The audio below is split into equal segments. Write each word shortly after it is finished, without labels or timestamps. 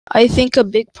I think a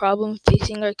big problem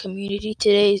facing our community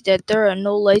today is that there are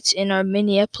no lights in our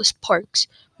Minneapolis parks,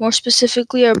 more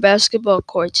specifically our basketball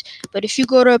courts. But if you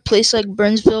go to a place like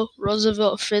Burnsville,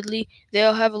 Roosevelt, Fridley, they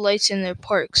all have lights in their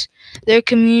parks. Their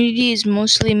community is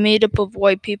mostly made up of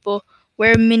white people,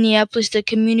 where in Minneapolis the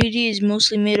community is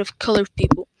mostly made of colored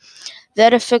people.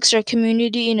 That affects our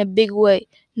community in a big way.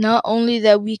 Not only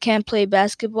that we can't play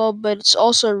basketball, but it's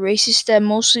also racist that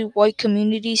mostly white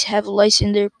communities have lights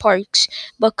in their parks,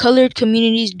 but colored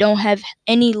communities don't have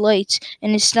any lights,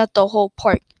 and it's not the whole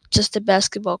park, just the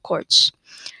basketball courts.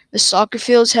 The soccer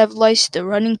fields have lights, the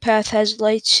running path has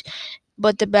lights,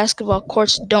 but the basketball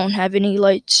courts don't have any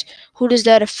lights. Who does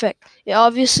that affect? It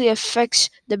obviously affects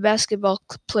the basketball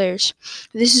players.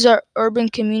 This is our urban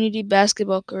community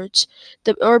basketball courts.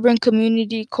 The urban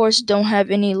community courts don't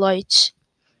have any lights.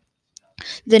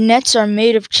 The nets are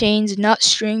made of chains, not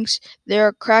strings. There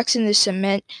are cracks in the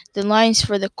cement. The lines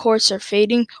for the courts are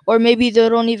fading, or maybe they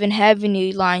don't even have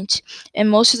any lines.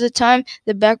 And most of the time,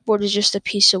 the backboard is just a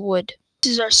piece of wood.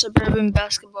 This is our suburban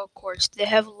basketball courts. They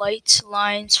have lights,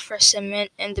 lines, fresh cement,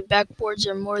 and the backboards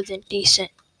are more than decent.